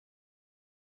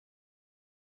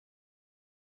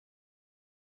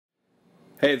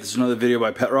Hey, this is another video by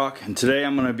PetRock, and today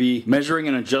I'm going to be measuring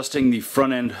and adjusting the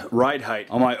front end ride height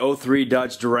on my 03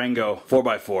 Dodge Durango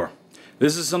 4x4.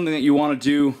 This is something that you want to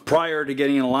do prior to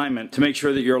getting in alignment to make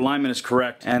sure that your alignment is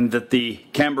correct and that the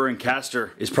camber and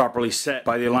caster is properly set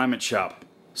by the alignment shop.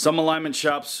 Some alignment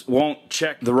shops won't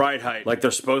check the ride height like they're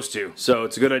supposed to, so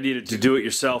it's a good idea to do it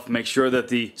yourself. Make sure that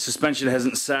the suspension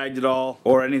hasn't sagged at all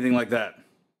or anything like that.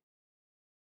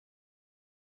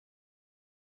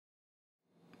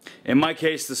 In my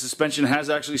case, the suspension has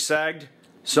actually sagged,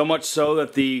 so much so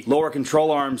that the lower control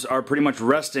arms are pretty much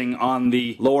resting on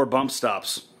the lower bump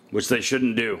stops, which they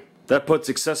shouldn't do. That puts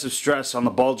excessive stress on the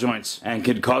ball joints and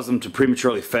could cause them to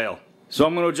prematurely fail. So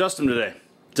I'm going to adjust them today.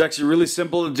 It's actually really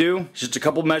simple to do, just a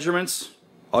couple measurements.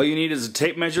 All you need is a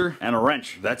tape measure and a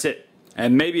wrench, that's it.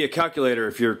 And maybe a calculator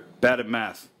if you're bad at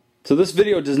math. So this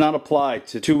video does not apply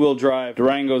to two-wheel drive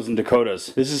Durangos and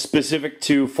Dakotas. This is specific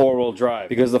to four-wheel drive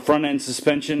because the front end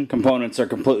suspension components are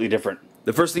completely different.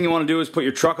 The first thing you want to do is put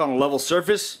your truck on a level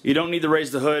surface. You don't need to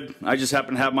raise the hood. I just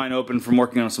happen to have mine open from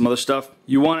working on some other stuff.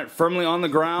 You want it firmly on the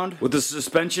ground with the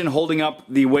suspension holding up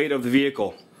the weight of the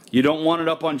vehicle. You don't want it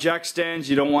up on jack stands.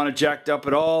 You don't want it jacked up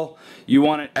at all. You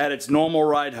want it at its normal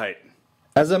ride height.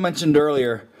 As I mentioned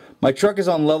earlier, my truck is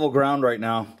on level ground right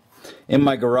now in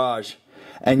my garage.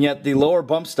 And yet the lower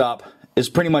bump stop is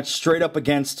pretty much straight up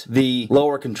against the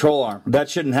lower control arm. That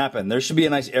shouldn't happen. There should be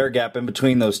a nice air gap in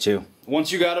between those two.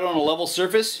 Once you got it on a level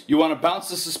surface, you want to bounce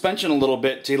the suspension a little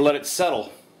bit to let it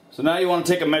settle. So now you want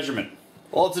to take a measurement.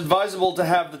 Well, it's advisable to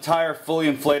have the tire fully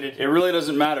inflated. It really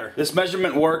doesn't matter. This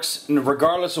measurement works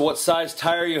regardless of what size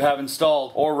tire you have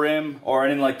installed or rim or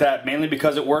anything like that, mainly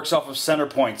because it works off of center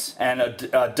points and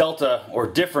a delta or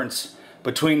difference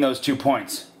between those 2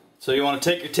 points. So you want to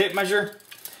take your tape measure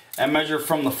and measure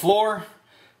from the floor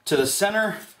to the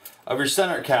center of your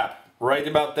center cap, right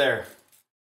about there.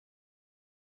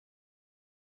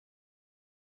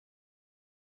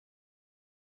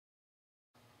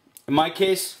 In my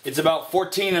case, it's about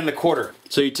 14 1/4.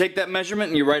 So you take that measurement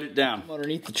and you write it down.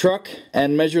 Underneath the truck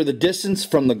and measure the distance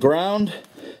from the ground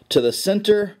to the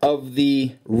center of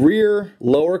the rear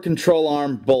lower control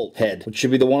arm bolt head, which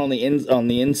should be the one on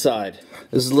the inside.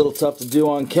 This is a little tough to do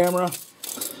on camera,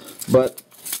 but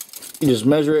you just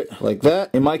measure it like that.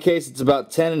 In my case, it's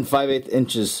about 10 5/8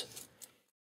 inches.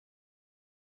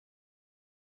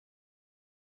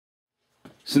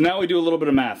 So now we do a little bit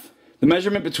of math. The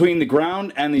measurement between the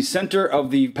ground and the center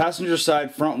of the passenger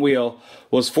side front wheel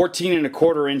was 14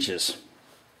 1/4 inches.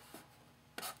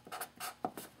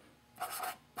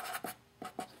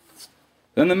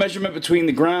 Then the measurement between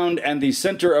the ground and the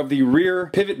center of the rear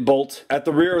pivot bolt at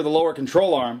the rear of the lower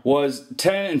control arm was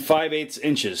 10 5/8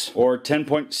 inches, or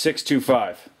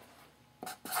 10.625.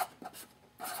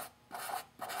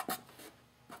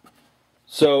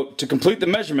 So to complete the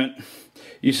measurement,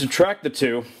 you subtract the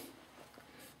two,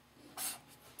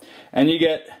 and you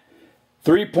get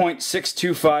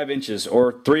 3.625 inches,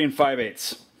 or 3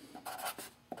 5/8.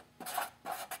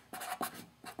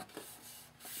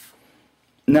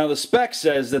 Now the spec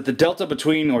says that the delta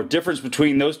between, or difference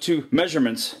between those two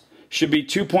measurements should be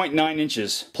 2.9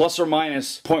 inches, plus or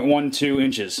minus 0.12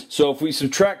 inches. So if we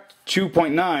subtract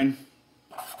 2.9,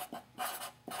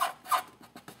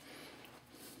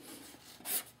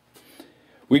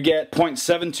 we get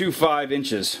 0.725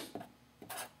 inches.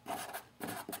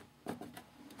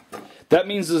 That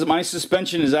means that my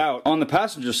suspension is out on the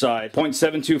passenger side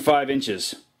 0.725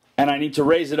 inches, and I need to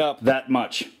raise it up that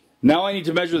much. Now I need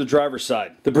to measure the driver's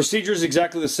side. The procedure is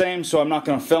exactly the same, so I'm not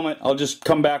going to film it. I'll just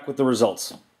come back with the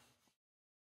results.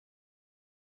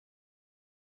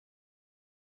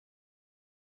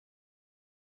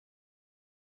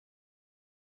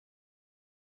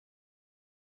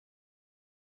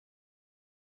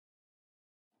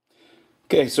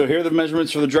 Okay, so here are the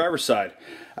measurements for the driver's side.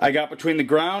 I got between the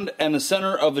ground and the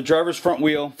center of the driver's front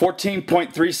wheel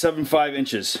 14.375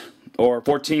 inches, or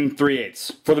 14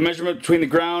 3/8. For the measurement between the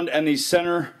ground and the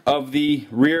center of the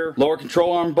rear lower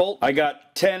control arm bolt, I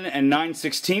got 10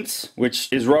 9/16, which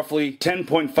is roughly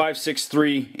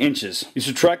 10.563 inches. You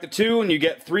subtract the two and you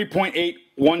get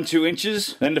 3.812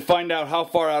 inches. Then to find out how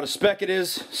far out of spec it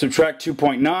is, subtract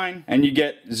 2.9 and you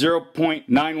get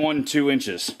 0.912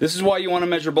 inches. This is why you want to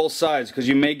measure both sides, because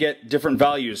you may get different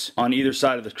values on either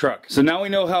side of the truck. So now we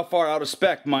know how far out of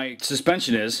spec my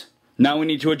suspension is. Now we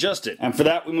need to adjust it, and for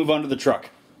that we move on to the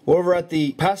truck. We're over at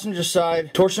the passenger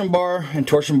side torsion bar and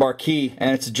torsion bar key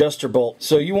and its adjuster bolt.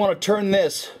 So you want to turn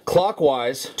this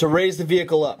clockwise to raise the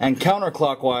vehicle up and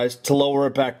counterclockwise to lower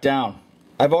it back down.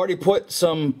 I've already put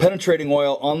some penetrating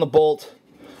oil on the bolt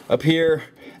up here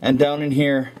and down in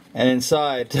here and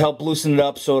inside to help loosen it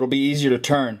up so it'll be easier to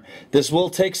turn. This will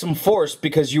take some force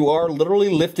because you are literally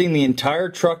lifting the entire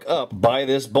truck up by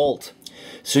this bolt.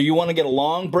 So you want to get a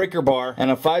long breaker bar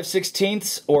and a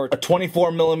 5/16 or a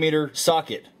 24mm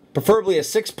socket. Preferably a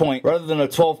 6-point rather than a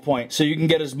 12-point, so you can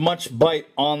get as much bite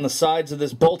on the sides of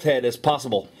this bolt head as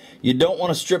possible. You don't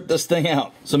want to strip this thing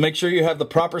out, so make sure you have the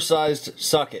proper sized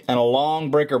socket and a long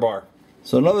breaker bar.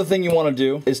 So another thing you want to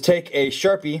do is take a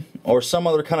Sharpie or some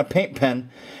other kind of paint pen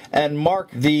and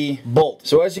mark the bolt.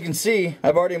 So as you can see,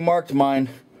 I've already marked mine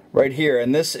right here,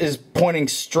 and this is pointing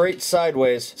straight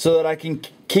sideways so that I can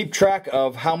keep track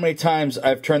of how many times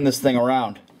I've turned this thing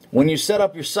around. When you set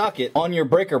up your socket on your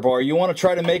breaker bar, you want to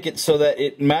try to make it so that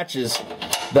it matches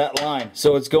that line,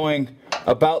 so it's going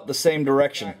about the same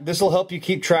direction. This will help you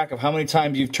keep track of how many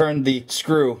times you've turned the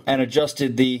screw and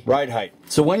adjusted the ride height.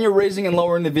 So when you're raising and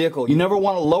lowering the vehicle, you never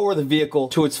want to lower the vehicle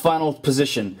to its final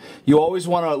position. You always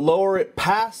want to lower it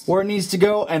past where it needs to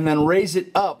go and then raise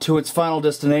it up to its final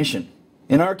destination.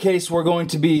 In our case, we're going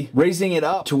to be raising it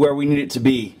up to where we need it to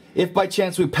be. If by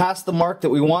chance we pass the mark that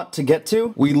we want to get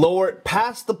to, we lower it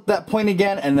past that point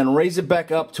again and then raise it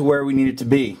back up to where we need it to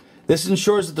be. This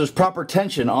ensures that there's proper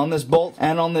tension on this bolt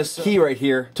and on this key right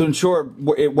here to ensure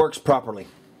it works properly.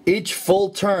 Each full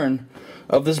turn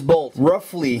of this bolt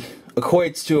roughly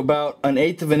equates to about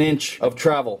 1/8 of an inch of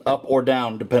travel, up or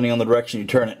down, depending on the direction you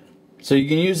turn it. So you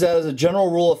can use that as a general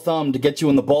rule of thumb to get you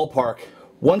in the ballpark.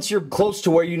 Once you're close to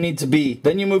where you need to be,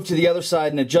 then you move to the other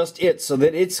side and adjust it so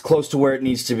that it's close to where it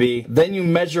needs to be. Then you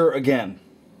measure again.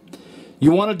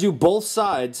 You want to do both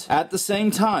sides at the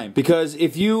same time, because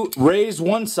if you raise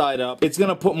one side up, it's going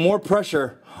to put more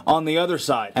pressure on the other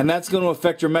side, and that's going to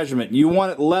affect your measurement. You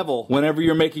want it level whenever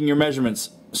you're making your measurements,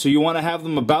 so you want to have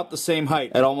them about the same height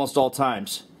at almost all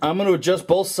times. I'm going to adjust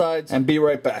both sides and be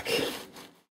right back.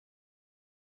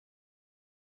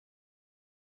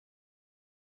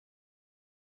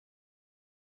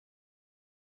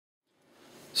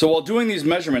 So while doing these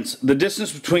measurements, the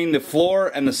distance between the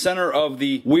floor and the center of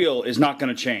the wheel is not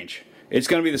going to change. It's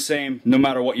going to be the same no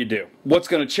matter what you do. What's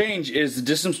going to change is the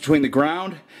distance between the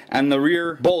ground and the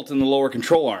rear bolt in the lower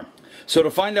control arm. So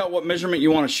to find out what measurement you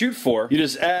want to shoot for, you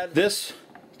just add this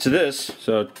to this,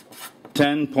 so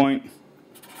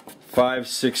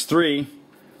 10.563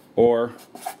 or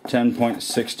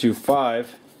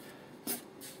 10.625,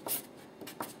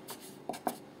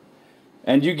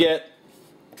 and you get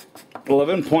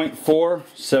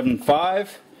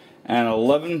 11.475 and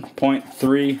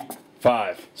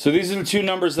 11.35. So these are the two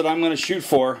numbers that I'm going to shoot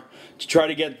for to try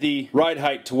to get the ride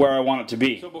height to where I want it to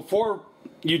be. So before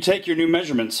you take your new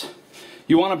measurements,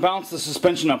 you want to bounce the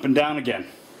suspension up and down again.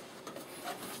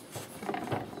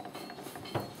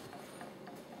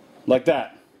 Like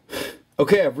that.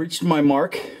 Okay, I've reached my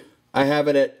mark. I have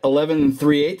it at 11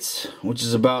 3/8, which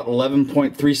is about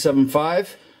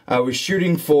 11.375. I was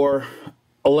shooting for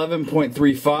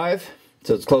 11.35,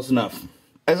 so it's close enough.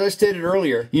 As I stated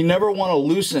earlier, you never want to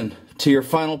loosen to your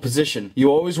final position. You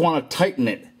always want to tighten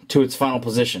it to its final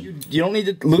position. You don't need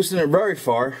to loosen it very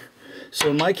far.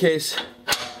 So in my case,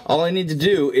 all I need to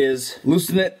do is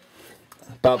loosen it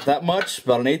about that much,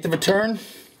 about 1/8 of a turn.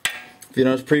 If you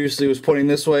notice, previously it was pointing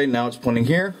this way, now it's pointing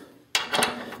here.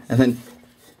 And then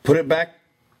put it back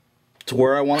to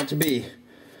where I want it to be,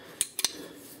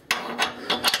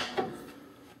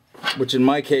 which in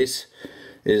my case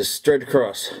is straight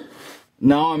across.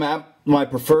 Now I'm at my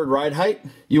preferred ride height.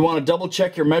 You want to double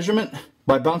check your measurement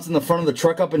by bouncing the front of the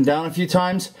truck up and down a few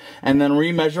times and then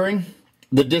remeasuring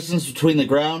the distance between the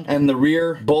ground and the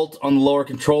rear bolt on the lower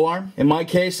control arm. In my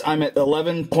case, I'm at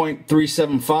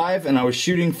 11.375 and I was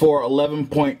shooting for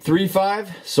 11.35,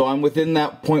 so I'm within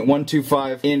that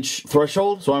 0.125 inch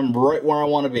threshold, so I'm right where I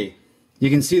want to be. You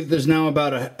can see that there's now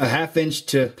about a 1/2 inch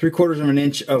to 3/4 of an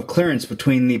inch of clearance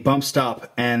between the bump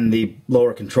stop and the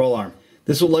lower control arm.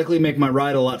 This will likely make my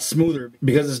ride a lot smoother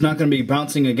because it's not going to be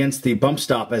bouncing against the bump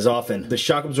stop as often. The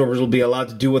shock absorbers will be allowed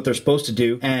to do what they're supposed to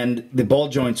do, and the ball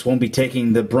joints won't be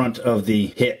taking the brunt of the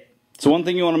hit. So one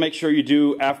thing you want to make sure you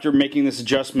do after making this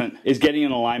adjustment is getting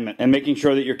in alignment and making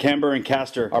sure that your camber and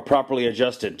caster are properly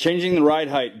adjusted. Changing the ride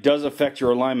height does affect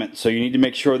your alignment, so you need to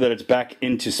make sure that it's back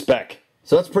into spec.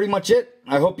 So that's pretty much it.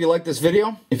 I hope you liked this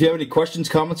video. If you have any questions,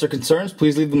 comments, or concerns,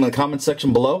 please leave them in the comment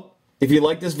section below. If you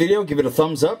like this video, give it a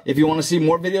thumbs up. If you want to see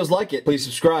more videos like it, please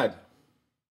subscribe.